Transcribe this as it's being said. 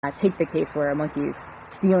Take the case where a monkey's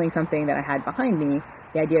stealing something that I had behind me.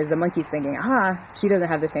 The idea is the monkey's thinking, she doesn't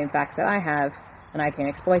have the same facts that I have, and I can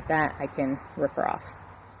exploit that, I can rip her off.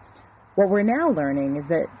 What we're now learning is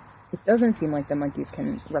that it doesn't seem like the monkeys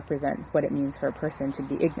can represent what it means for a person to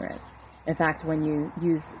be ignorant. In fact, when you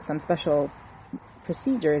use some special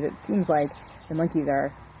procedures, it seems like the monkeys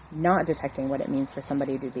are not detecting what it means for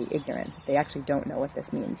somebody to be ignorant. They actually don't know what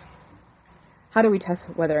this means. How do we test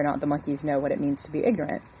whether or not the monkeys know what it means to be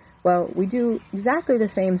ignorant? Well, we do exactly the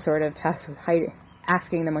same sort of test with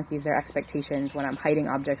asking the monkeys their expectations when I'm hiding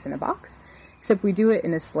objects in a box, except we do it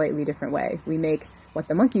in a slightly different way. We make what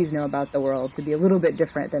the monkeys know about the world to be a little bit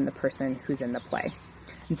different than the person who's in the play.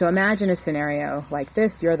 And so imagine a scenario like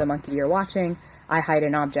this. You're the monkey you're watching. I hide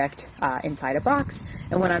an object inside a box,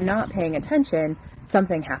 and when I'm not paying attention,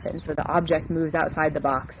 something happens where the object moves outside the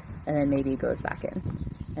box and then maybe goes back in.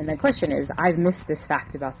 And the question is, I've missed this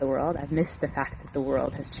fact about the world. I've missed the fact that the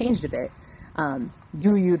world has changed a bit.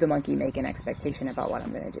 Do you, the monkey, make an expectation about what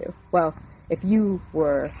I'm going to do? Well, if you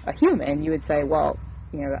were a human, you would say, well,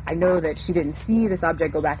 I know that she didn't see this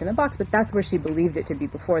object go back in the box, but that's where she believed it to be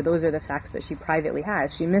before. Those are the facts that she privately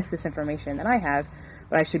has. She missed this information that I have,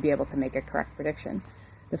 but I should be able to make a correct prediction.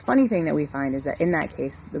 The funny thing that we find is that in that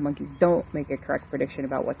case, the monkeys don't make a correct prediction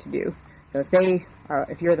about what to do. So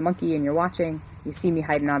if you're the monkey and you're watching, you see me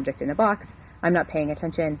hide an object in a box, I'm not paying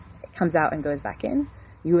attention, it comes out and goes back in,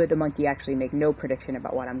 you, the monkey, actually make no prediction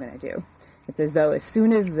about what I'm going to do. It's as though as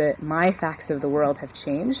soon as my facts of the world have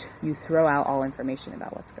changed, you throw out all information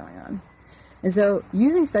about what's going on. And so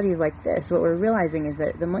using studies like this, what we're realizing is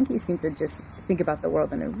that the monkeys seem to just think about the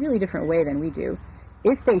world in a really different way than we do.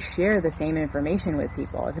 If they share the same information with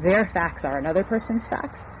people, if their facts are another person's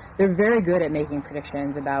facts, they're very good at making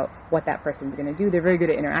predictions about what that person's going to do. They're very good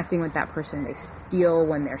at interacting with that person. They steal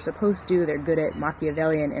when they're supposed to. They're good at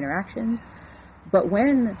Machiavellian interactions. But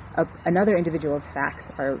when another individual's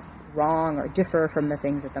facts are wrong or differ from the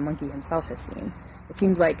things that the monkey himself has seen, it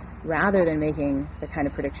seems like rather than making the kind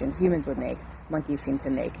of prediction humans would make, monkeys seem to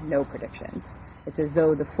make no predictions. It's as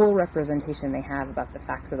though the full representation they have about the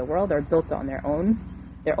facts of the world are built on their own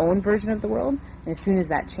version of the world, and as soon as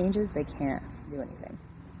that changes, they can't do anything.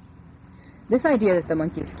 This idea that the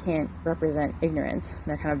monkeys can't represent ignorance,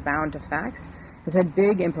 they're kind of bound to facts, has had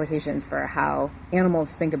big implications for how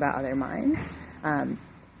animals think about other minds. It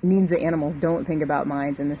means that animals don't think about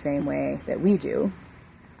minds in the same way that we do.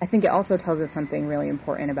 I think it also tells us something really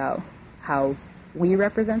important about how we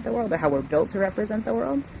represent the world, or how we're built to represent the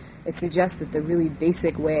world. It suggests that the really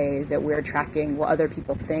basic way that we're tracking what other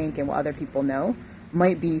people think and what other people know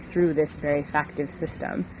might be through this very factive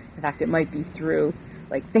system. In fact, it might be through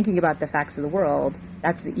thinking about the facts of the world.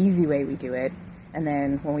 That's the easy way we do it. And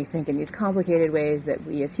then when we think in these complicated ways that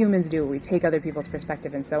we as humans do, we take other people's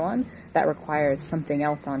perspective and so on, that requires something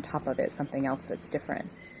else on top of it, something else that's different.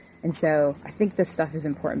 And so I think this stuff is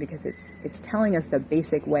important because it's telling us the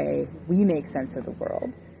basic way we make sense of the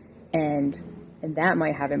world. And that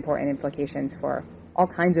might have important implications for all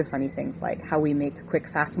kinds of funny things, like how we make quick,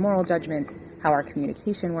 fast moral judgments, how our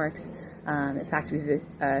communication works. In fact, we have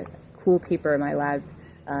a cool paper in my lab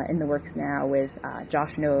in the works now with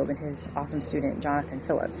Josh Knobe and his awesome student Jonathan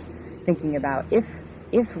Phillips, thinking about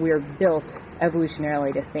if we're built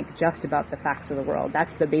evolutionarily to think just about the facts of the world,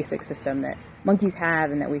 that's the basic system that monkeys have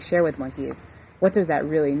and that we share with monkeys, what does that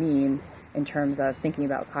really mean in terms of thinking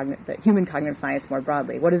about the human cognitive science more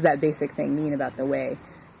broadly? What does that basic thing mean about the way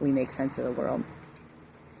we make sense of the world?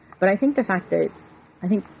 But I think the fact that I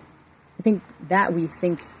think that we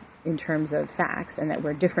think in terms of facts and that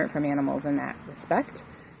we're different from animals in that respect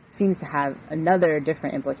seems to have another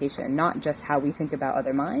different implication, not just how we think about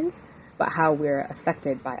other minds, but how we're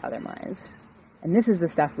affected by other minds. And this is the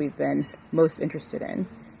stuff we've been most interested in.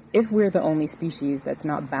 If we're the only species that's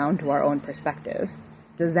not bound to our own perspective,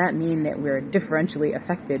 does that mean that we're differentially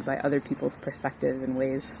affected by other people's perspectives in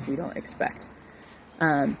ways we don't expect?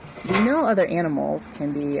 We know other animals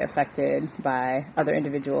can be affected by other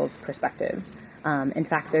individuals' perspectives. In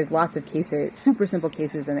fact, there's lots of cases, super simple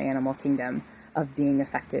cases in the animal kingdom of being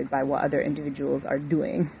affected by what other individuals are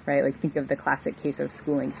doing, right? Like think of the classic case of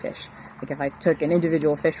schooling fish. Like if I took an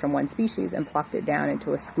individual fish from one species and plopped it down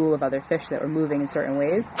into a school of other fish that were moving in certain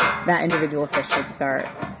ways, that individual fish would start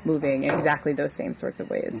moving in exactly those same sorts of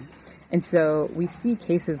ways. And so we see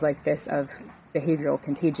cases like this of behavioral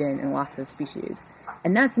contagion in lots of species.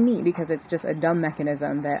 And that's neat because it's just a dumb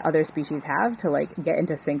mechanism that other species have to get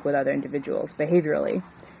into sync with other individuals behaviorally.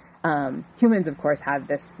 Humans, of course, have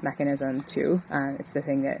this mechanism too. It's the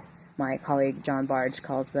thing that my colleague John Barge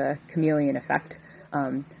calls the chameleon effect.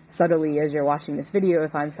 subtly as you're watching this video,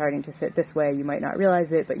 if I'm starting to sit this way, you might not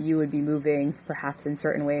realize it, but you would be moving perhaps in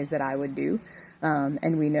certain ways that I would do.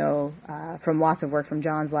 And we know from lots of work from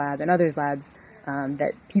John's lab and others' labs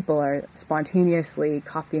that people are spontaneously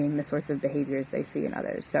copying the sorts of behaviors they see in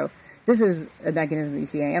others. So this is a mechanism that you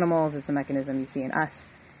see in animals, it's a mechanism you see in us.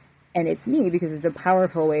 And it's neat because it's a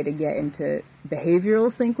powerful way to get into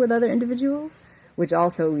behavioral sync with other individuals, which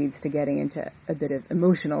also leads to getting into a bit of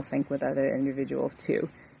emotional sync with other individuals too.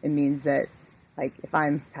 It means that, like, if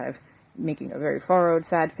I'm kind of making a very furrowed,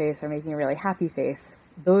 sad face or making a really happy face,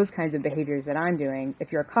 those kinds of behaviors that I'm doing,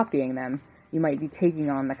 if you're copying them, you might be taking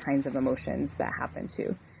on the kinds of emotions that happen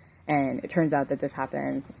too. And it turns out that this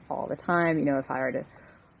happens all the time. You know, if I were to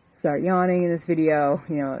start yawning in this video,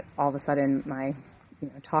 you know, all of a sudden my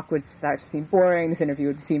talk would start to seem boring, this interview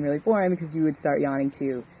would seem really boring because you would start yawning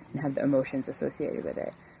too and have the emotions associated with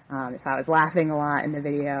it. If I was laughing a lot in the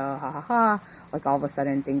video, ha ha ha, like all of a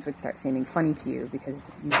sudden things would start seeming funny to you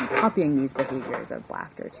because you'd be copying these behaviors of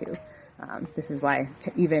laughter too. This is why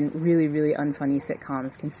even really, really unfunny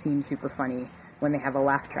sitcoms can seem super funny when they have a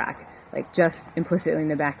laugh track. Like, just implicitly in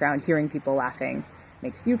the background, hearing people laughing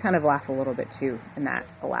makes you kind of laugh a little bit too, and that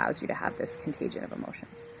allows you to have this contagion of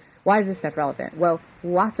emotions. Why is this stuff relevant? Well,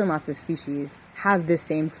 lots and lots of species have this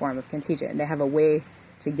same form of contagion. They have a way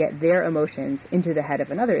to get their emotions into the head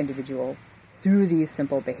of another individual through these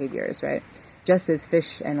simple behaviors, right? Just as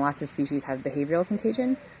fish and lots of species have behavioral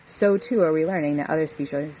contagion, so too are we learning that other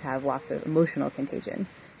species have lots of emotional contagion.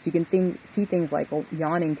 So you can see things like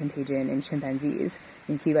yawning contagion in chimpanzees. You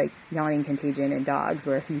can see like yawning contagion in dogs,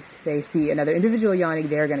 where if they see another individual yawning,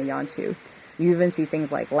 they're going to yawn too. You even see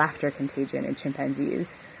things like laughter contagion in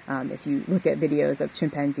chimpanzees. If you look at videos of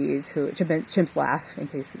chimpanzees chimps laugh, in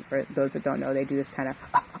case for those that don't know, they do this kind of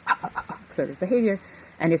sort of behavior.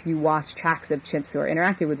 And if you watch tracks of chimps who are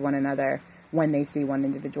interacting with one another, when they see one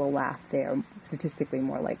individual laugh, they are statistically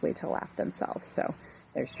more likely to laugh themselves. So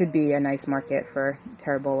there should be a nice market for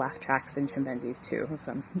terrible laugh tracks in chimpanzees too.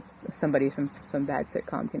 Some bad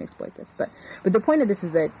sitcom can exploit this. But the point of this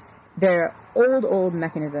is that there are old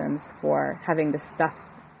mechanisms for having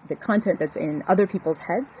the content that's in other people's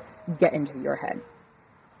heads get into your head.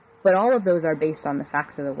 But all of those are based on the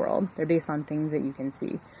facts of the world. They're based on things that you can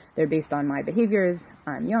see. They're based on my behaviors.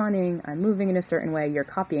 I'm yawning, I'm moving in a certain way, you're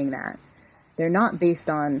copying that. They're not based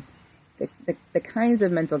on the kinds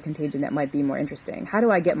of mental contagion that might be more interesting. How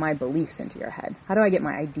do I get my beliefs into your head? How do I get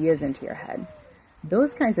my ideas into your head?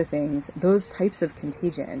 Those kinds of things, those types of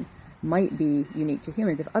contagion might be unique to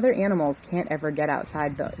humans. If other animals can't ever get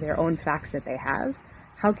outside their own facts that they have,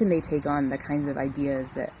 how can they take on the kinds of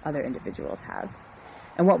ideas that other individuals have?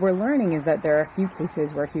 And what we're learning is that there are a few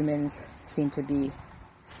cases where humans seem to be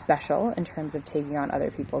special in terms of taking on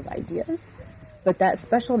other people's ideas, but that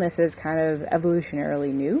specialness is kind of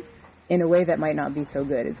evolutionarily new in a way that might not be so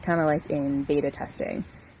good. It's kind of like in beta testing.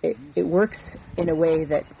 It works in a way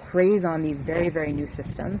that preys on these very, very new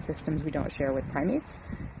systems we don't share with primates,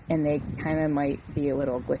 and they kind of might be a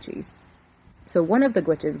little glitchy. So one of the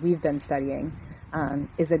glitches we've been studying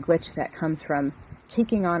is a glitch that comes from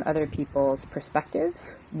taking on other people's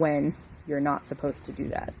perspectives when you're not supposed to do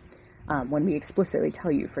that. When we explicitly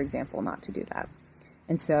tell you, for example, not to do that.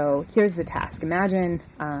 And so here's the task. Imagine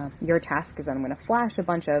your task is I'm going to flash a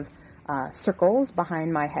bunch of circles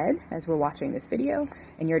behind my head as we're watching this video,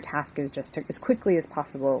 and your task is just to, as quickly as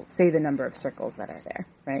possible, say the number of circles that are there,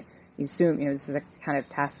 right? You assume, this is a kind of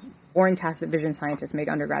boring task that vision scientists make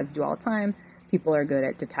undergrads do all the time. People are good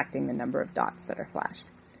at detecting the number of dots that are flashed.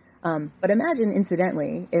 But imagine,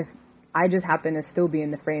 incidentally, if I just happen to still be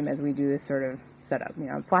in the frame as we do this sort of setup.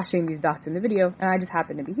 I'm flashing these dots in the video, and I just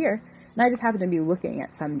happen to be here, and I just happen to be looking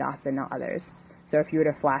at some dots and not others. So if you were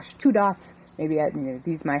to flash two dots, maybe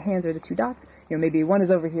my hands are the two dots, maybe one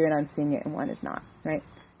is over here and I'm seeing it and one is not, right?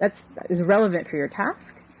 That is relevant for your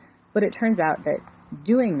task, but it turns out that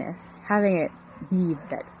doing this, having it be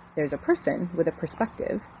that there's a person with a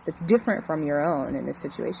perspective that's different from your own in this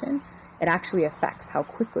situation, it actually affects how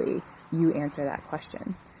quickly you answer that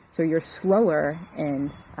question. So you're slower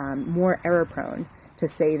and more error prone to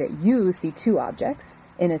say that you see two objects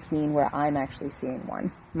in a scene where I'm actually seeing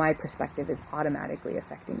one. My perspective is automatically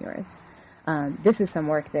affecting yours. This is some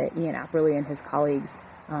work that Ian Apperly and his colleagues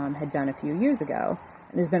had done a few years ago.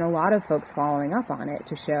 And there's been a lot of folks following up on it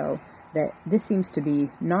to show that this seems to be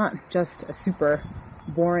not just a super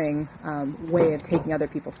boring way of taking other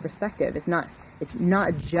people's perspective. It's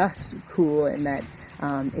not just cool in that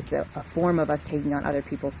it's a form of us taking on other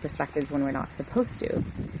people's perspectives when we're not supposed to.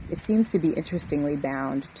 It seems to be interestingly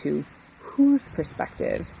bound to whose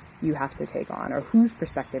perspective you have to take on or whose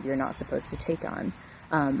perspective you're not supposed to take on.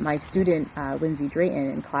 My student, Lindsay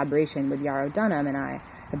Drayton, in collaboration with Yarrow Dunham and I,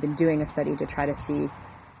 have been doing a study to try to see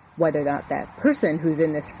whether or not that person who's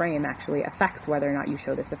in this frame actually affects whether or not you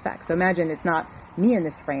show this effect. So imagine it's not me in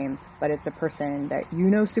this frame, but it's a person that you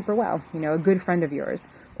know super well, a good friend of yours,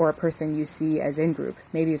 or a person you see as in group.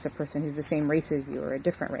 Maybe it's a person who's the same race as you or a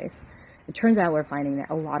different race. It turns out we're finding that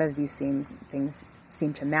a lot of these things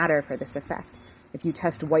seem to matter for this effect. If you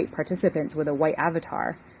test white participants with a white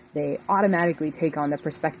avatar, they automatically take on the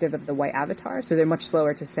perspective of the white avatar, so they're much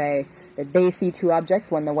slower to say that they see two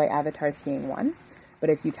objects when the white avatar is seeing one. But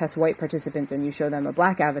if you test white participants and you show them a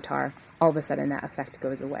black avatar, all of a sudden that effect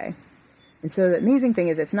goes away. And so the amazing thing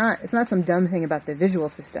is it's not some dumb thing about the visual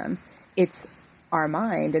system. It's our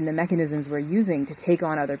mind and the mechanisms we're using to take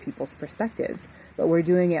on other people's perspectives. But we're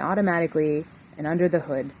doing it automatically and under the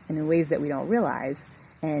hood and in ways that we don't realize.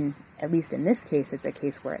 And at least in this case, it's a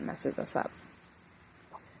case where it messes us up.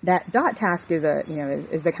 That dot task is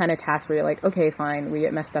is the kind of task where you're like, okay, fine, we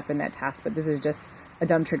get messed up in that task, but this is just a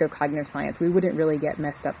dumb trick of cognitive science. We wouldn't really get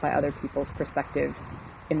messed up by other people's perspective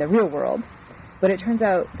in the real world. But it turns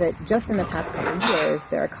out that just in the past couple of years,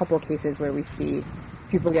 there are a couple of cases where we see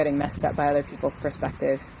people getting messed up by other people's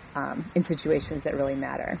perspective in situations that really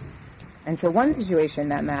matter. And so one situation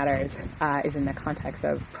that matters is in the context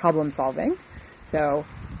of problem solving. So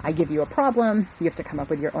I give you a problem, you have to come up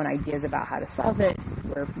with your own ideas about how to solve it.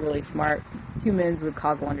 We're really smart humans with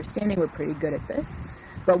causal understanding, we're pretty good at this.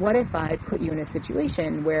 But what if I put you in a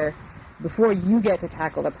situation where before you get to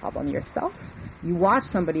tackle the problem yourself, you watch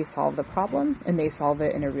somebody solve the problem and they solve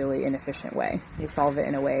it in a really inefficient way. They solve it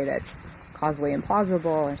in a way that's causally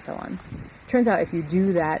implausible or so on. Turns out if you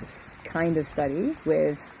do that kind of study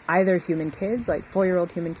with either human kids, like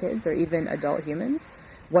 4-year-old human kids, or even adult humans,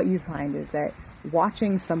 what you find is that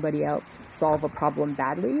watching somebody else solve a problem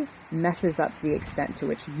badly messes up the extent to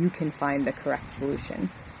which you can find the correct solution,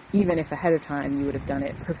 even if ahead of time you would have done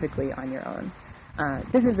it perfectly on your own.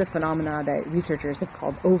 This is a phenomena that researchers have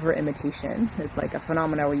called over-imitation. It's like a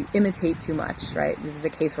phenomena where you imitate too much, right? This is a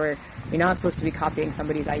case where you're not supposed to be copying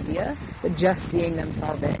somebody's idea, but just seeing them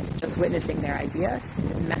solve it, just witnessing their idea,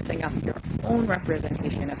 is messing up your own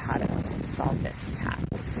representation of how to solve this task.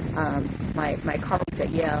 My colleagues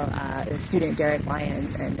at Yale, the student Derek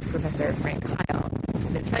Lyons and Professor Frank Kyle,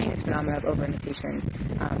 have been studying this phenomenon of over-imitation,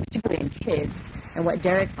 particularly in kids. And what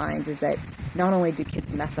Derek finds is that not only do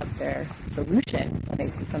kids mess up their solution when they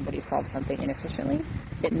see somebody solve something inefficiently,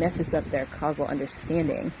 it messes up their causal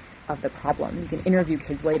understanding of the problem. You can interview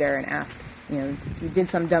kids later and ask, if you did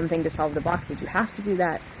some dumb thing to solve the box, did you have to do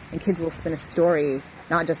that? And kids will spin a story,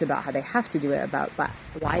 not just about how they have to do it, but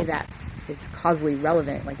why that is causally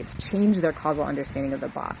relevant, like it's changed their causal understanding of the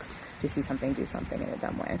box to see something do something in a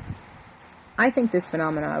dumb way. I think this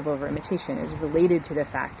phenomena of over-imitation is related to the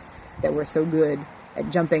fact that we're so good at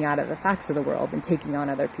jumping out of the facts of the world and taking on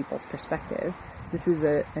other people's perspective. This is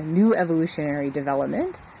a new evolutionary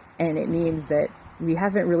development, and it means that we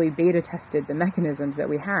haven't really beta tested the mechanisms that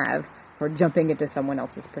we have for jumping into someone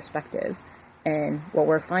else's perspective. And what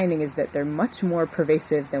we're finding is that they're much more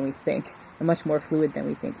pervasive than we think, and much more fluid than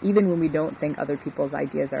we think. Even when we don't think other people's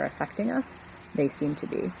ideas are affecting us, they seem to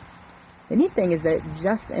be. The neat thing is that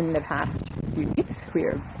just in the past few weeks, we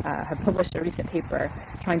have published a recent paper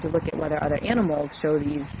trying to look at whether other animals show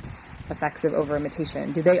these effects of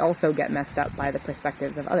over-imitation. Do they also get messed up by the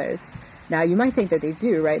perspectives of others? Now, you might think that they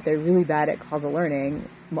do, right? They're really bad at causal learning,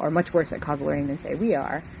 or much worse at causal learning than, say, we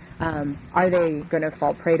are. Are they going to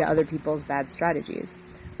fall prey to other people's bad strategies?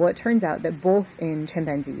 Well, it turns out that both in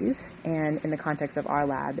chimpanzees and in the context of our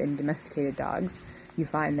lab in domesticated dogs, you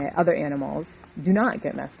find that other animals do not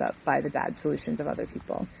get messed up by the bad solutions of other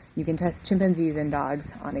people. You can test chimpanzees and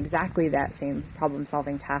dogs on exactly that same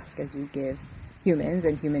problem-solving task as you give humans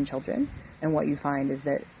and human children, and what you find is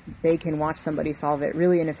that they can watch somebody solve it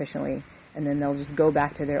really inefficiently, and then they'll just go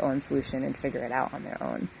back to their own solution and figure it out on their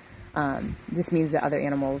own. This means that other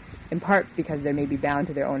animals, in part because they may be bound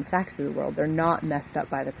to their own facts of the world, they're not messed up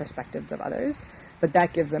by the perspectives of others, but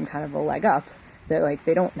that gives them kind of a leg up. That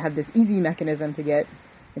they don't have this easy mechanism to get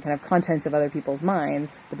the kind of contents of other people's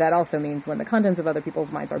minds, but that also means when the contents of other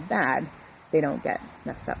people's minds are bad, they don't get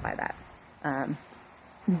messed up by that.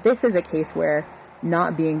 This is a case where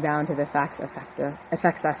not being bound to the facts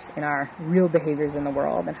affects us in our real behaviors in the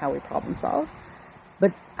world and how we problem solve.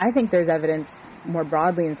 But I think there's evidence more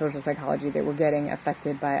broadly in social psychology that we're getting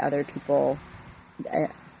affected by other people.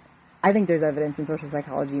 I think there's evidence in social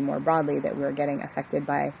psychology more broadly that we're getting affected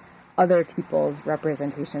by other people's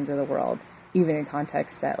representations of the world, even in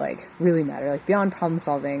contexts that really matter, beyond problem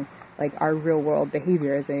solving, our real world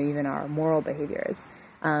behaviors and even our moral behaviors.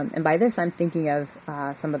 And by this, I'm thinking of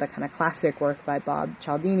some of the kind of classic work by Bob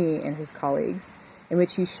Cialdini and his colleagues, in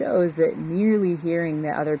which he shows that merely hearing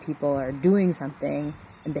that other people are doing something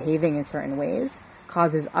and behaving in certain ways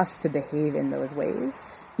causes us to behave in those ways,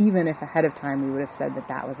 even if ahead of time we would have said that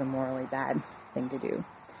that was a morally bad thing to do.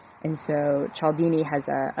 And so Cialdini has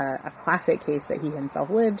a classic case that he himself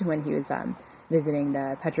lived when he was visiting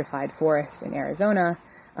the petrified forest in Arizona.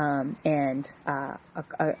 And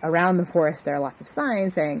around the forest, there are lots of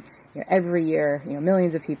signs saying, every year,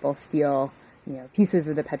 millions of people steal, pieces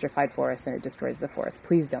of the petrified forest and it destroys the forest.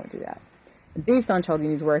 Please don't do that. And based on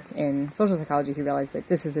Cialdini's work in social psychology, he realized that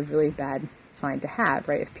this is a really bad sign to have,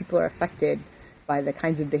 right? If people are affected by the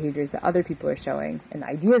kinds of behaviors that other people are showing and the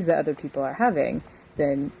ideas that other people are having,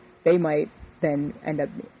 then they might then end up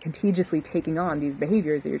contagiously taking on these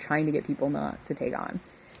behaviors that you're trying to get people not to take on.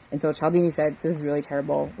 And so Cialdini said, this is really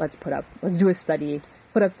terrible. Let's do a study,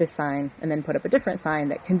 put up this sign, and then put up a different sign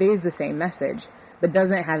that conveys the same message, but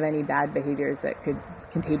doesn't have any bad behaviors that could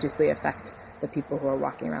contagiously affect the people who are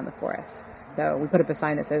walking around the forest. So we put up a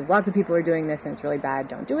sign that says, lots of people are doing this and it's really bad,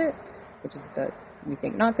 don't do it, which is the, we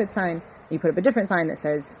think, not good sign. And you put up a different sign that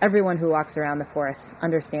says, everyone who walks around the forest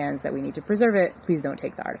understands that we need to preserve it, please don't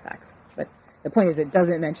take the artifacts. But the point is, it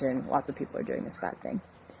doesn't mention lots of people are doing this bad thing.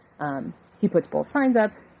 He puts both signs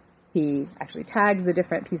up. He actually tags the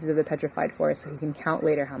different pieces of the petrified forest so he can count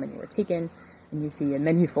later how many were taken. And you see a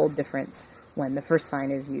many-fold difference when the first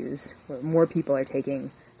sign is used, where more people are taking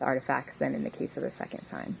the artifacts than in the case of the second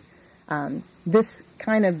sign. This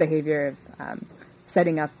kind of behavior of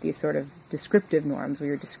setting up these sort of descriptive norms where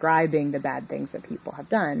you're describing the bad things that people have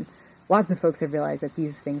done, lots of folks have realized that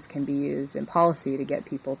these things can be used in policy to get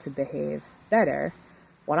people to behave better.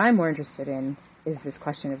 What I'm more interested in is this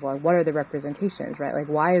question of, well, what are the representations, right? Like,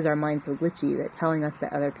 why is our mind so glitchy that telling us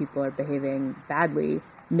that other people are behaving badly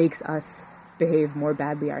makes us behave more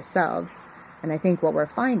badly ourselves? And I think what we're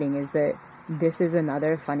finding is that this is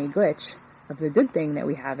another funny glitch of the good thing that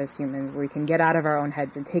we have as humans, where we can get out of our own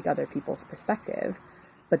heads and take other people's perspective.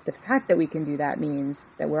 But the fact that we can do that means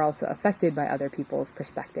that we're also affected by other people's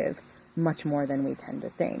perspective much more than we tend to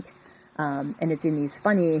think. And it's in these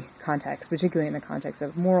funny contexts, particularly in the context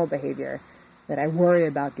of moral behavior, that I worry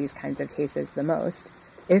about these kinds of cases the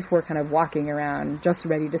most. If we're kind of walking around just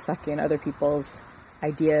ready to suck in other people's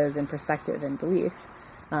ideas and perspective and beliefs,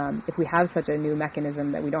 if we have such a new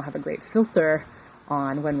mechanism that we don't have a great filter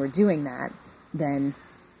on when we're doing that, then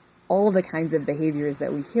all the kinds of behaviors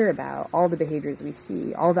that we hear about, all the behaviors we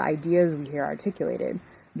see, all the ideas we hear articulated,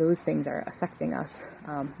 those things are affecting us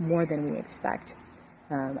more than we expect.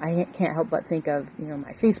 I can't help but think of,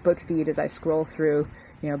 my Facebook feed as I scroll through,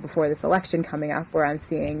 before this election coming up, where I'm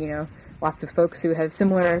seeing, lots of folks who have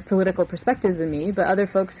similar political perspectives than me, but other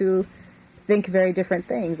folks who think very different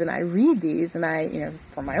things. And I read these and I,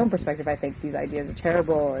 from my own perspective, I think these ideas are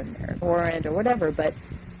terrible and they're abhorrent or whatever, but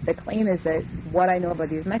the claim is that what I know about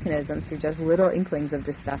these mechanisms suggest little inklings of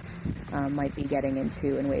this stuff might be getting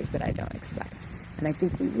into in ways that I don't expect. And I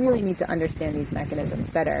think we really need to understand these mechanisms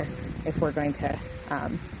better if we're going to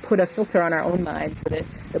put a filter on our own mind so that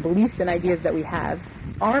the beliefs and ideas that we have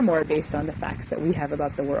are more based on the facts that we have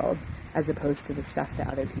about the world as opposed to the stuff that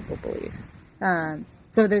other people believe.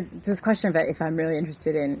 So there's this question about if I'm really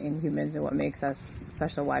interested in humans and what makes us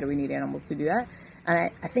special, why do we need animals to do that?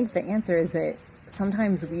 And I think the answer is that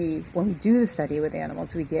sometimes when we do the study with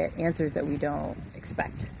animals, we get answers that we don't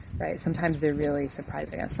expect, right? Sometimes they're really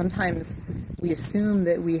surprising us. Sometimes we assume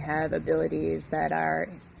that we have abilities that are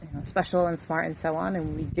special and smart and so on,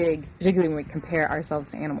 and we dig, particularly when we compare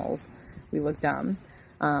ourselves to animals, we look dumb.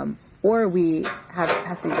 Or we have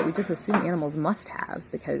capacities that we just assume animals must have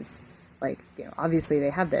because, obviously they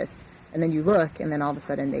have this, and then you look, and then all of a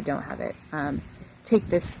sudden they don't have it. Take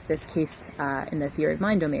this case in the theory of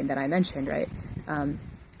mind domain that I mentioned, right?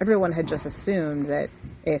 Everyone had just assumed that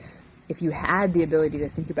if you had the ability to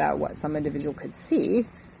think about what some individual could see,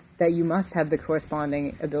 that you must have the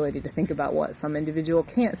corresponding ability to think about what some individual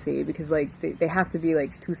can't see, because they have to be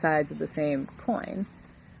two sides of the same coin.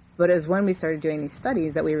 But as when we started doing these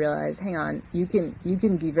studies that we realized, hang on, you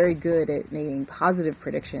can be very good at making positive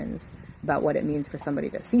predictions about what it means for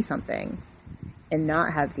somebody to see something and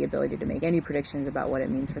not have the ability to make any predictions about what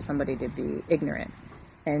it means for somebody to be ignorant.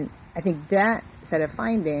 And I think that set of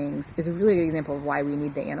findings is a really good example of why we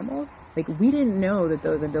need the animals. We didn't know that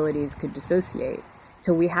those abilities could dissociate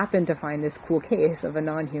till we happened to find this cool case of a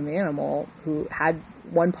non-human animal who had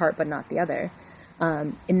one part but not the other.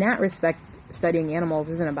 In that respect, studying animals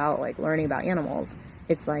isn't about learning about animals.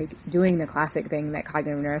 It's doing the classic thing that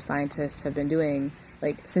cognitive neuroscientists have been doing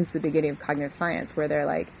since the beginning of cognitive science, where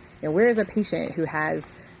they're where is a patient who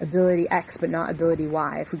has ability X but not ability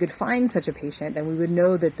Y. If we could find such a patient, then we would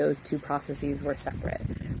know that those two processes were separate,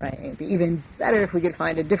 right? It'd be even better if we could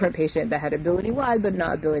find a different patient that had ability Y but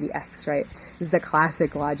not ability X, right? This is the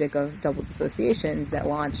classic logic of double dissociations that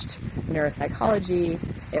launched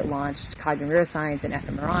neuropsychology. It launched cognitive neuroscience and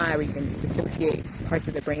fMRI, where you can dissociate parts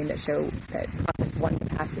of the brain that show that process one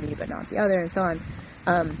capacity but not the other, and so on.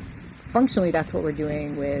 Functionally, that's what we're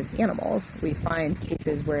doing with animals. We find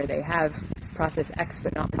cases where they have process X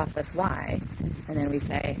but not process Y, and then we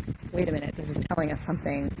say, wait a minute, this is telling us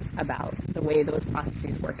something about the way those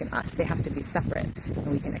processes work in us. They have to be separate,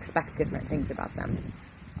 and we can expect different things about them.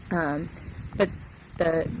 But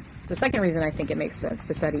the second reason I think it makes sense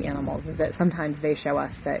to study animals is that sometimes they show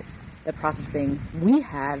us that the processing we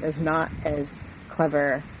have is not as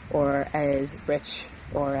clever or as rich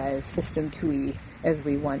or as system 2-y as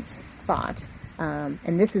we once thought.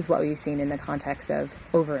 And this is what we've seen in the context of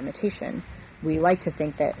over-imitation. We like to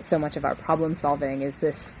think that so much of our problem solving is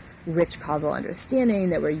this rich causal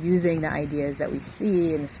understanding, that we're using the ideas that we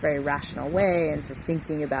see in this very rational way and sort of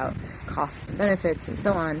thinking about costs and benefits and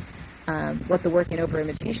so on. What the work in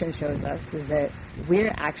over-imitation shows us is that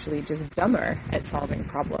we're actually just dumber at solving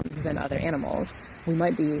problems than other animals. We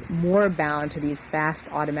might be more bound to these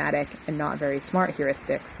fast, automatic, and not very smart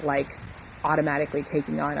heuristics, like automatically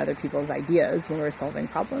taking on other people's ideas when we're solving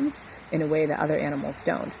problems in a way that other animals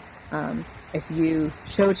don't. If you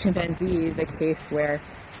show chimpanzees a case where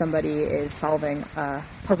somebody is solving a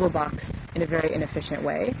puzzle box in a very inefficient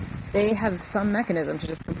way, they have some mechanism to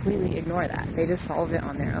just completely ignore that. They just solve it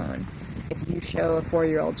on their own. If you show a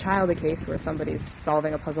 4-year-old child a case where somebody's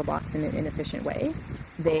solving a puzzle box in an inefficient way,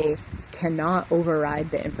 they cannot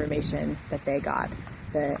override the information that they got.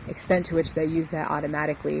 The extent to which they use that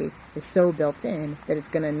automatically is so built in that it's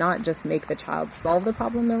going to not just make the child solve the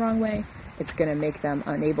problem the wrong way, it's going to make them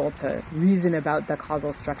unable to reason about the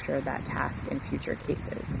causal structure of that task in future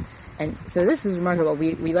cases. And so this is remarkable.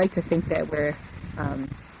 We like to think that we're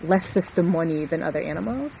less system 1-y than other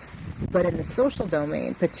animals, but in the social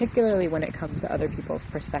domain, particularly when it comes to other people's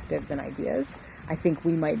perspectives and ideas, I think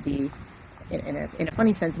we might be, in a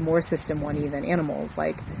funny sense, more system 1-y than animals.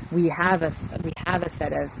 Like, we have a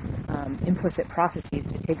set of implicit processes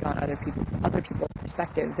to take on other people's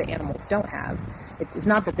perspectives that animals don't have. It's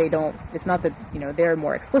not that they don't. It's not that they're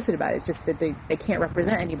more explicit about it. It's just that they can't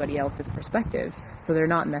represent anybody else's perspectives, so they're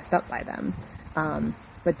not messed up by them.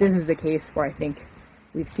 But this is a case where I think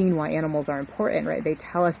we've seen why animals are important, right? They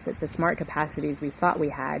tell us that the smart capacities we thought we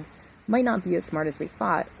had might not be as smart as we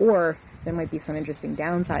thought, or there might be some interesting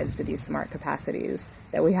downsides to these smart capacities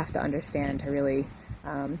that we have to understand to really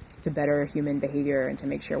to better human behavior and to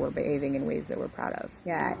make sure we're behaving in ways that we're proud of.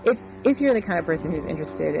 Yeah, if you're the kind of person who's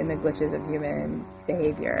interested in the glitches of human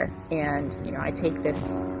behavior, and I take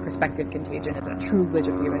this perspective contagion as a true glitch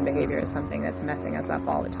of human behavior as something that's messing us up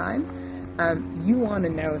all the time, you want to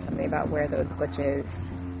know something about where those glitches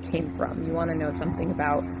came from. You want to know something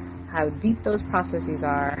about how deep those processes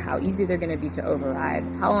are, how easy they're going to be to override,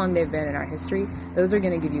 how long they've been in our history. Those are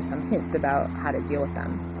going to give you some hints about how to deal with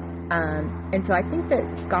them. And so I think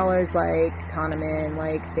that scholars like Kahneman,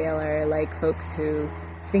 like Thaler, like folks who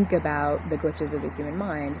think about the glitches of the human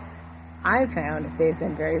mind, I've found they've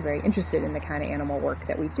been very, very interested in the kind of animal work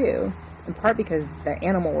that we do, in part because the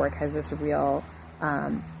animal work has this real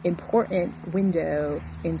important window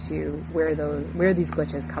into where these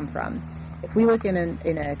glitches come from. If we look in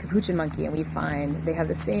a capuchin monkey and we find they have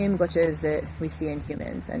the same glitches that we see in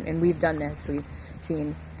humans, and we've done this, we've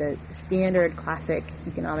seen the standard classic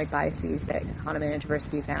economic biases that Kahneman and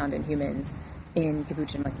Tversky found in humans in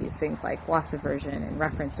capuchin monkeys, things like loss aversion and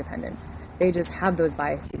reference dependence. They just have those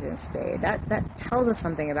biases in spades. That tells us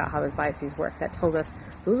something about how those biases work. That tells us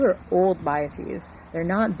those are old biases. They're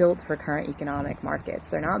not built for current economic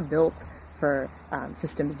markets. They're not built for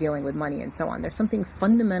systems dealing with money and so on. There's something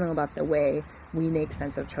fundamental about the way we make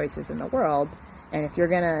sense of choices in the world, and if you're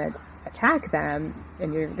going to attack them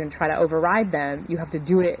and you're going to try to override them, you have to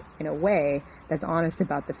do it in a way that's honest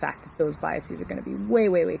about the fact that those biases are going to be way,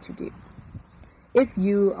 way, way too deep. If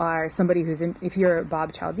you are somebody if you're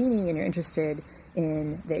Bob Cialdini and you're interested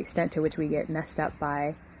in the extent to which we get messed up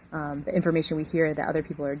by the information we hear that other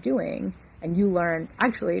people are doing, and you learn,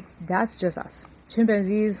 actually, that's just us.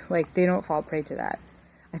 Chimpanzees, they don't fall prey to that.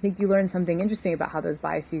 I think you learn something interesting about how those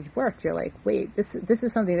biases work. You're like, wait, this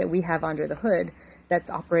is something that we have under the hood that's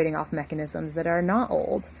operating off mechanisms that are not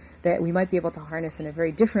old, that we might be able to harness in a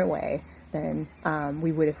very different way than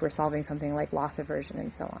we would if we're solving something like loss aversion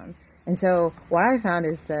and so on. And so what I found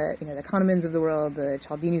is that, the Kahnemans of the world, the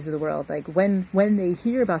Cialdinis of the world, when they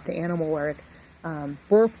hear about the animal work,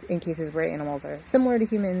 both in cases where animals are similar to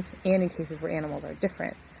humans and in cases where animals are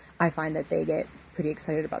different, I find that they get pretty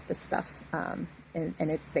excited about this stuff. And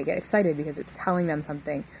they get excited because it's telling them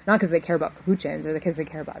something, not because they care about capuchins or because they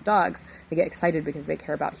care about dogs. They get excited because they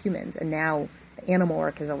care about humans. And now the animal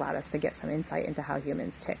work has allowed us to get some insight into how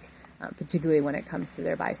humans tick, particularly when it comes to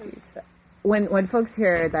their biases. So when folks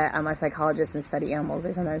hear that I'm a psychologist and study animals,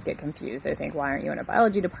 they sometimes get confused. They think, why aren't you in a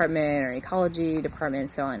biology department or ecology department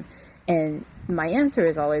and so on? And my answer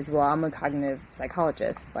is always, well, I'm a cognitive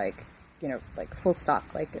psychologist, like full stop.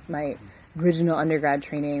 Like my original undergrad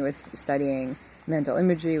training was studying mental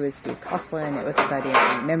imagery with Steve Koslin. It was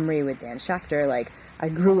studying memory with Dan Schachter. Like, I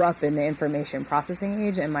grew up in the information processing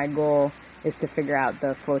age, and my goal is to figure out the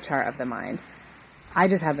flowchart of the mind. I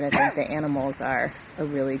just happen to think that animals are a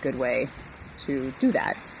really good way to do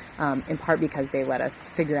that, in part because they let us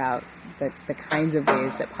figure out the kinds of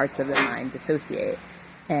ways that parts of the mind dissociate.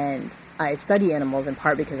 And I study animals in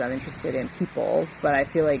part because I'm interested in people, but I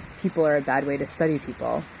feel like people are a bad way to study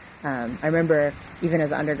people. I remember, even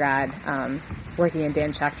as an undergrad, working in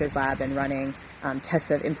Dan Schachter's lab and running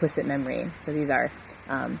tests of implicit memory. So these are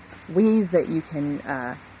ways that you can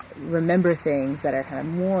remember things that are kind of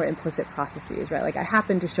more implicit processes, right? Like, I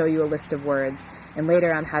happen to show you a list of words, and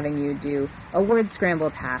later I'm having you do a word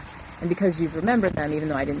scramble task, and because you've remembered them, even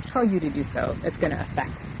though I didn't tell you to do so, it's going to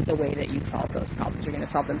affect the way that you solve those problems. You're going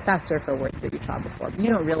to solve them faster for words that you saw before. But you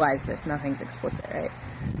don't realize this. Nothing's explicit,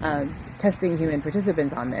 right? Testing human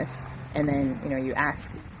participants on this, and then, you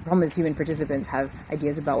ask, the problem is human participants have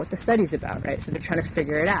ideas about what the study's about, right? So they're trying to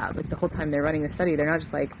figure it out. Like, the whole time they're running the study, they're not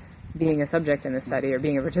just like being a subject in the study or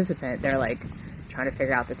being a participant. They're like trying to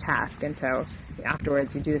figure out the task. And so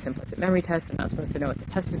afterwards you do this implicit memory test. They're not supposed to know what the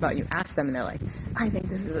test is about. You ask them and they're like, I think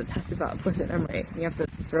this is a test about implicit memory. You have to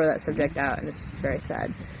throw that subject out, and it's just very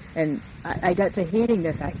sad. And I got to hating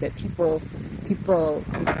the fact that people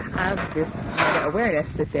have this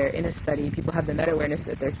meta-awareness that they're in a study. People have the meta-awareness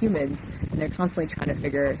that they're humans, and they're constantly trying to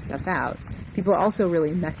figure stuff out. People are also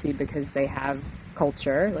really messy because they have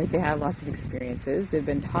culture, like they have lots of experiences, they've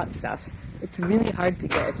been taught stuff. It's really hard to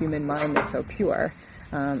get a human mind that's so pure.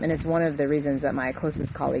 And it's one of the reasons that my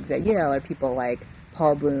closest colleagues at Yale are people like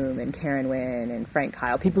Paul Bloom and Karen Wynn and Frank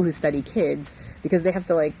Kyle, people who study kids, because they have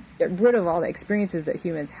to get rid of all the experiences that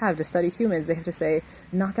humans have. To study humans, they have to say,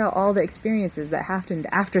 knock out all the experiences that happened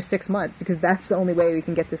after 6 months, because that's the only way we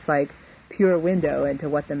can get this pure window into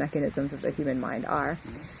what the mechanisms of the human mind are.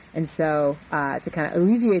 And so to kind of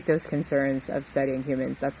alleviate those concerns of studying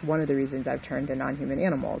humans, that's one of the reasons I've turned to non-human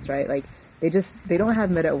animals, right? Like, they don't have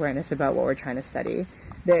meta-awareness about what we're trying to study.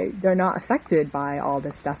 They're not affected by all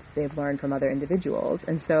the stuff they've learned from other individuals.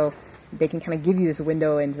 And so they can kind of give you this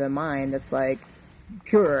window into the mind that's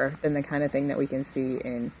purer than the kind of thing that we can see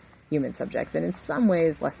in human subjects, and in some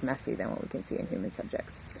ways less messy than what we can see in human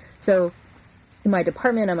subjects. So in my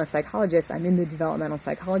department, I'm a psychologist. I'm in the developmental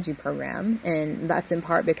psychology program, and that's in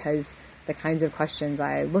part because the kinds of questions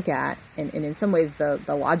I look at, and in some ways the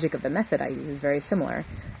logic of the method I use is very similar.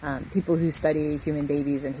 People who study human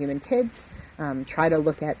babies and human kids try to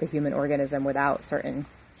look at the human organism without certain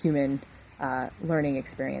human learning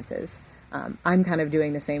experiences. I'm kind of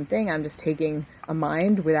doing the same thing. I'm just taking a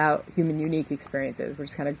mind without human unique experiences. We're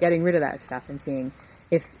just kind of getting rid of that stuff and seeing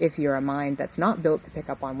if you're a mind that's not built to pick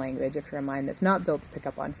up on language, if you're a mind that's not built to pick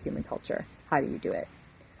up on human culture, how do you do it?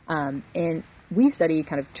 And we study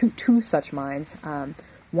kind of two such minds.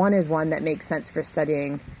 One is one that makes sense for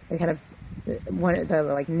studying the kind of one of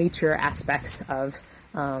the nature aspects of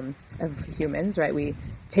humans, right? We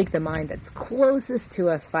take the mind that's closest to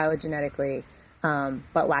us phylogenetically,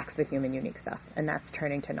 but lacks the human unique stuff, and that's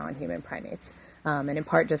turning to non-human primates. And in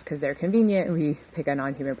part just because they're convenient, we pick a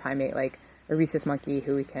non-human primate like a rhesus monkey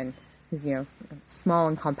who is small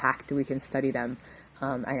and compact. We can study them.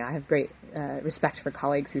 I have great respect for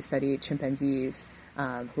colleagues who study chimpanzees,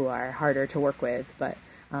 who are harder to work with, but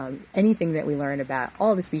anything that we learn about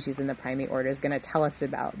all the species in the primate order is going to tell us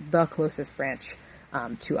about the closest branch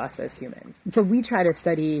to us as humans. And so we try to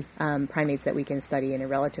study primates that we can study in a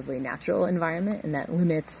relatively natural environment, and that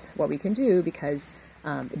limits what we can do because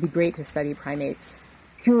it'd be great to study primates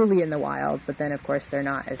purely in the wild, but then of course they're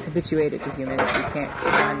not as habituated to humans. We can't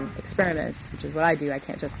run experiments, which is what I do. I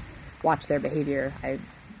can't just watch their behavior. I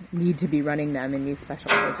need to be running them in these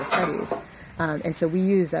special sorts of studies. And so we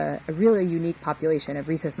use a really unique population of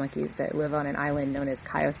rhesus monkeys that live on an island known as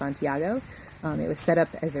Cayo Santiago. It was set up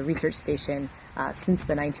as a research station since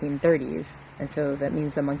the 1930s, and so that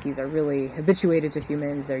means the monkeys are really habituated to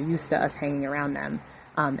humans. They're used to us hanging around them,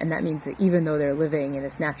 and that means that even though they're living in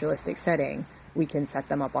this naturalistic setting, we can set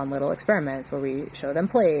them up on little experiments where we show them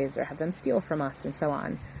plays or have them steal from us and so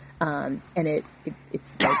on. And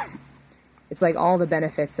it's it's like all the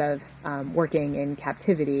benefits of working in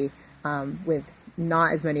captivity with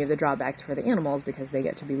not as many of the drawbacks for the animals because they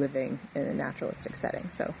get to be living in a naturalistic setting.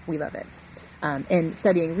 So we love it. And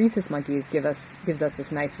studying rhesus monkeys gives us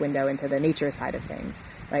this nice window into the nature side of things,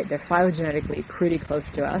 right? They're phylogenetically pretty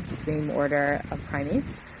close to us, same order of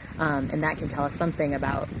primates, and that can tell us something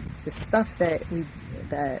about the stuff that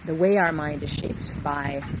the way our mind is shaped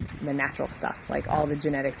by the natural stuff, like all the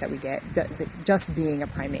genetics that we get, just being a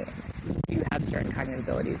primate. Do you have certain cognitive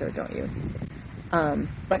abilities or don't you?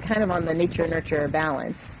 But kind of on the nature-nurture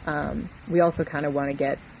balance, we also kind of want to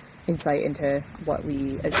get insight into what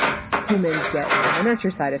we as humans get on the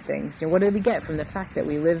nurture side of things. You know, what do we get from the fact that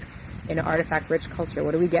we live in an artifact-rich culture?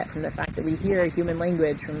 What do we get from the fact that we hear human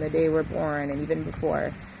language from the day we're born and even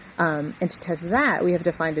before? And to test that, we have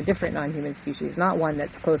to find a different non-human species, not one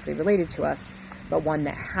that's closely related to us, but one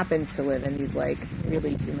that happens to live in these like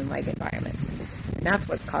really human-like environments. And that's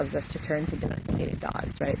what's caused us to turn to domesticated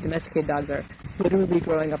dogs, right? Domesticated dogs are literally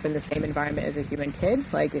growing up in the same environment as a human kid.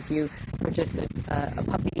 Like if you purchased a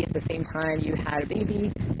puppy at the same time you had a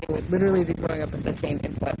baby, they would literally be growing up with the same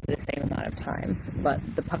input for the same amount of time. But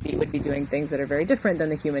the puppy would be doing things that are very different than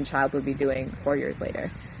the human child would be doing 4 years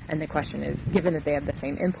later. And the question is, given that they have the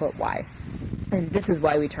same input, why? And this is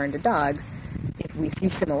why we turn to dogs. If we see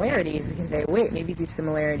similarities, we can say, wait, maybe these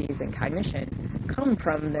similarities in cognition come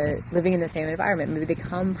from the living in the same environment. Maybe they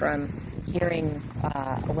come from hearing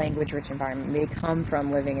a language-rich environment. Maybe they come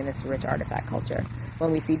from living in this rich artifact culture.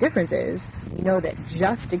 When we see differences, we know that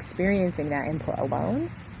just experiencing that input alone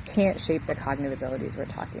can't shape the cognitive abilities we're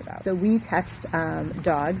talking about. So we test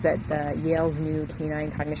dogs at the Yale's new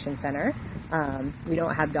Canine Cognition Center. We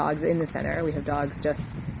don't have dogs in the center. We have dogs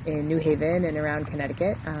just in New Haven and around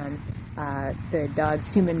Connecticut. The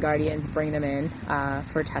dogs' human guardians bring them in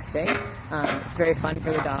for testing. It's very fun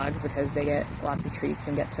for the dogs because they get lots of treats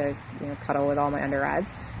and get to cuddle with all my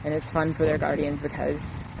undergrads. And it's fun for their guardians because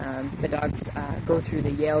the dogs go through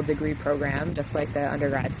the Yale degree program just like the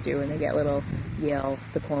undergrads do, and they get little Yale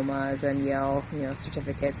diplomas and Yale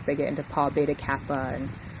certificates. They get into Paw Beta Kappa,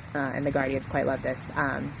 and the guardians quite love this.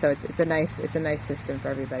 So it's a nice system for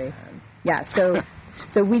everybody. So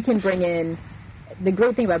we can bring in. The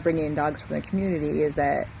great thing about bringing in dogs from the community is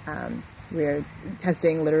that we're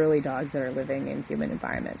testing literally dogs that are living in human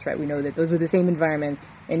environments, right? We know that those are the same environments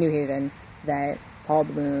in New Haven that Paul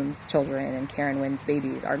Bloom's children and Karen Wynn's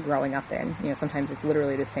babies are growing up in. Sometimes it's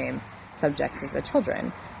literally the same subjects as the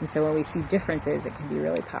children. And so when we see differences, it can be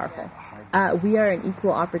really powerful. We are an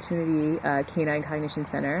equal opportunity canine cognition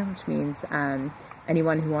center, which means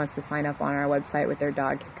anyone who wants to sign up on our website with their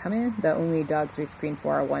dog can come in. The only dogs we screen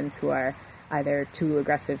for are ones who are either too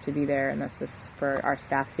aggressive to be there, and that's just for our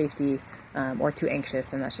staff safety, or too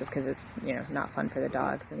anxious, and that's just because it's not fun for the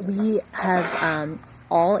dogs. And we have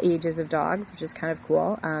all ages of dogs, which is kind of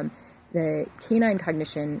cool. The canine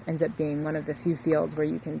cognition ends up being one of the few fields where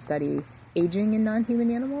you can study aging in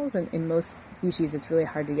non-human animals, and in most species it's really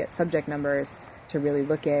hard to get subject numbers to really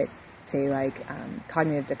look at, say, like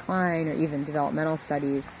cognitive decline or even developmental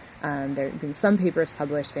studies. There have been some papers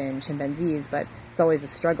published in chimpanzees, but it's always a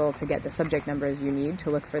struggle to get the subject numbers you need to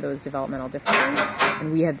look for those developmental differences.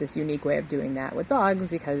 And we have this unique way of doing that with dogs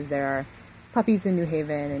because there are puppies in New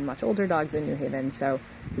Haven and much older dogs in New Haven, so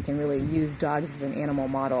we can really use dogs as an animal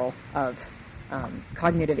model of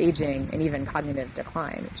cognitive aging and even cognitive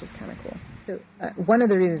decline, which is kind of cool. So one of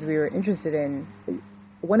the reasons we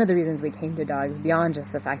came to dogs, beyond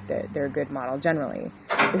just the fact that they're a good model generally,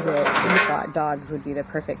 is that we thought dogs would be the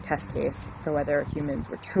perfect test case for whether humans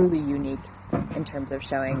were truly unique in terms of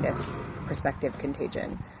showing this perspective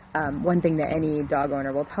contagion. One thing that any dog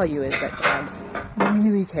owner will tell you is that dogs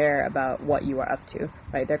really care about what you are up to,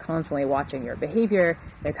 right? They're constantly watching your behavior.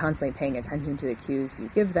 They're constantly paying attention to the cues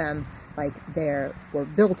you give them. Like, we're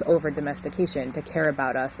built over domestication to care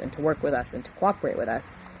about us and to work with us and to cooperate with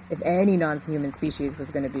us. If any non-human species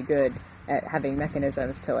was going to be good at having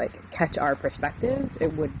mechanisms to catch our perspectives,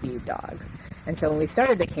 it would be dogs. And so when we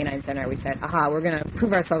started the Canine Center, we said, we're going to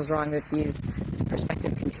prove ourselves wrong that this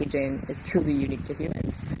perspective contagion is truly unique to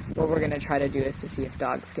humans. What we're going to try to do is to see if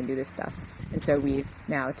dogs can do this stuff. And so we've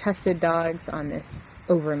now tested dogs on this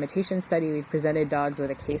over-imitation study. We've presented dogs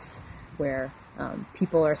with a case where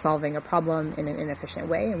people are solving a problem in an inefficient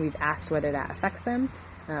way, and we've asked whether that affects them.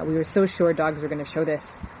 We were so sure dogs were going to show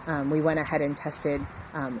this, we went ahead and tested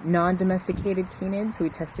non-domesticated canids. So we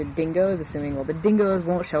tested dingoes, assuming, the dingoes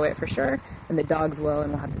won't show it for sure, and the dogs will,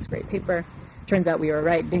 and we'll have this great paper. Turns out we were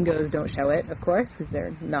right. Dingoes don't show it, of course, because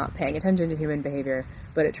they're not paying attention to human behavior,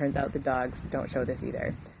 but it turns out the dogs don't show this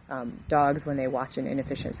either. Dogs, when they watch an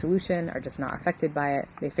inefficient solution, are just not affected by it.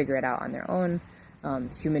 They figure it out on their own.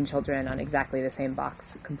 human children on exactly the same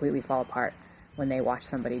box completely fall apart when they watch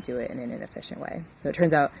somebody do it in an inefficient way. So it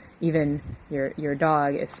turns out even your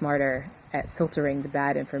dog is smarter at filtering the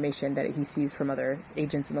bad information that he sees from other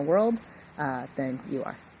agents in the world than you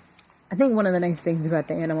are. I think one of the nice things about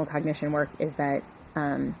the animal cognition work is that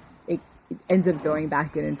it ends up going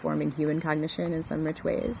back and informing human cognition in some rich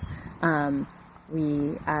ways.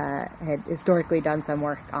 We had historically done some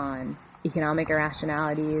work on economic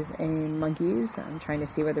irrationalities in monkeys, trying to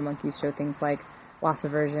see whether monkeys show things like loss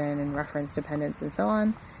aversion and reference dependence and so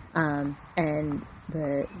on. And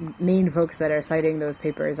the main folks that are citing those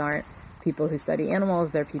papers aren't people who study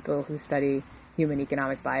animals, they're people who study human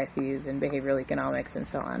economic biases and behavioral economics and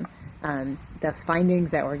so on. The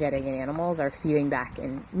findings that we're getting in animals are feeding back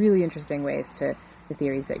in really interesting ways to the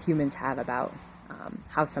theories that humans have about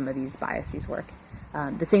how some of these biases work.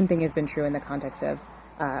 The same thing has been true in the context of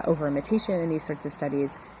over-imitation in these sorts of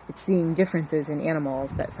studies. It's seeing differences in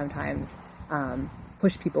animals that sometimes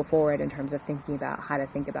push people forward in terms of thinking about how to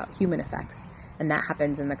think about human effects. And that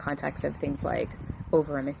happens in the context of things like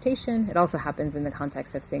over-imitation. It also happens in the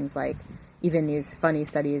context of things like even these funny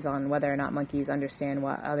studies on whether or not monkeys understand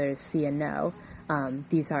what others see and know.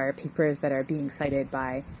 These are papers that are being cited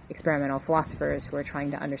by experimental philosophers who are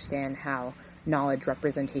trying to understand how knowledge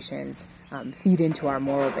representations feed into our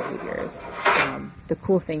moral behaviors. The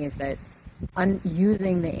cool thing is that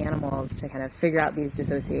using the animals to kind of figure out these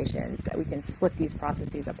dissociations, that we can split these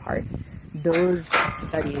processes apart, those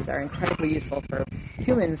studies are incredibly useful for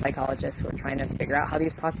human psychologists who are trying to figure out how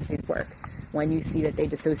these processes work. When you see that they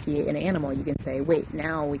dissociate in an animal, you can say, wait,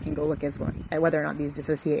 now we can go look at whether or not these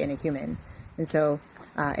dissociate in a human. And so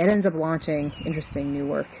it ends up launching interesting new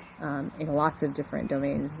work in lots of different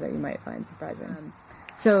domains that you might find surprising.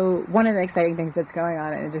 So one of the exciting things that's going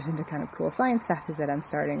on, in addition to kind of cool science stuff, is that I'm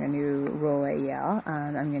starting a new role at Yale.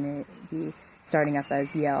 I'm going to be starting up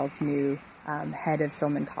as Yale's new head of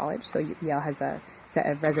Silman College. So Yale has a set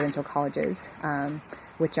of residential colleges,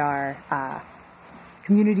 which are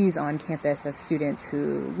communities on campus of students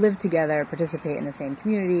who live together, participate in the same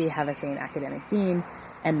community, have the same academic dean,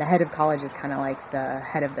 and the head of college is kind of like the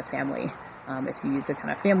head of the family. If you use a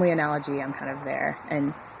kind of family analogy, I'm kind of there.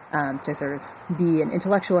 And to sort of be an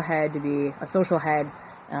intellectual head, to be a social head,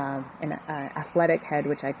 an athletic head,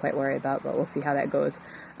 which I quite worry about, but we'll see how that goes.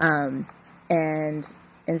 And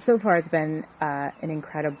so far it's been an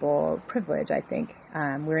incredible privilege, I think.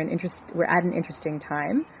 We're at an interesting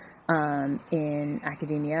time in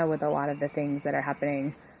academia with a lot of the things that are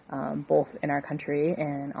happening both in our country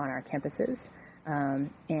and on our campuses.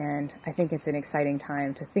 And I think it's an exciting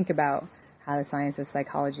time to think about how the science of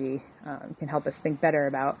psychology can help us think better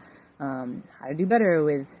about how to do better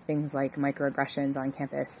with things like microaggressions on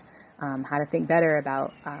campus, how to think better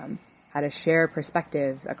about how to share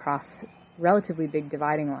perspectives across relatively big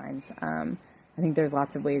dividing lines. I think there's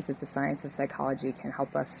lots of ways that the science of psychology can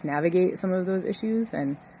help us navigate some of those issues,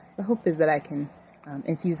 and the hope is that I can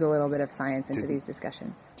infuse a little bit of science into these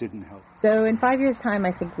discussions. Didn't help. So in 5 years' time,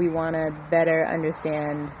 I think we want to better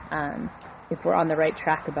understand if we're on the right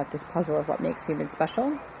track about this puzzle of what makes humans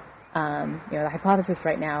special. The hypothesis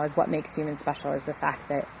right now is what makes humans special is the fact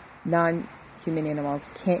that non-human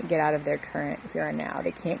animals can't get out of their current here and now.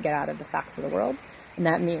 They can't get out of the facts of the world. And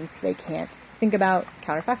that means they can't think about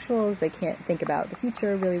counterfactuals. They can't think about the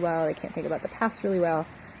future really well. They can't think about the past really well.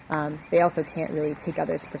 They also can't really take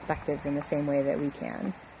others' perspectives in the same way that we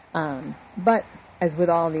can. But as with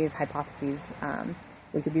all these hypotheses,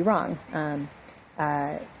 we could be wrong.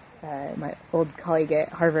 My old colleague at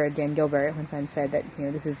Harvard, Dan Gilbert, one time said that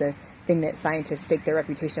this is the thing that scientists stake their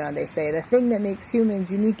reputation on. They say the thing that makes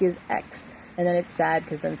humans unique is X, and then it's sad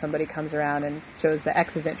because then somebody comes around and shows that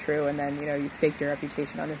X isn't true, and then you staked your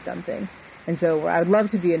reputation on this dumb thing. And so where I would love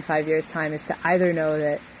to be in 5 years' time is to either know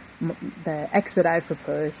that the X that I've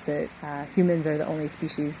proposed, that humans are the only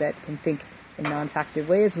species that can think in non-factive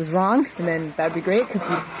ways, was wrong, and then that'd be great because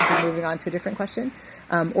we'd be moving on to a different question.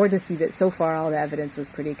 Or to see that so far all the evidence was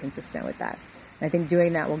pretty consistent with that. And I think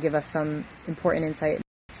doing that will give us some important insight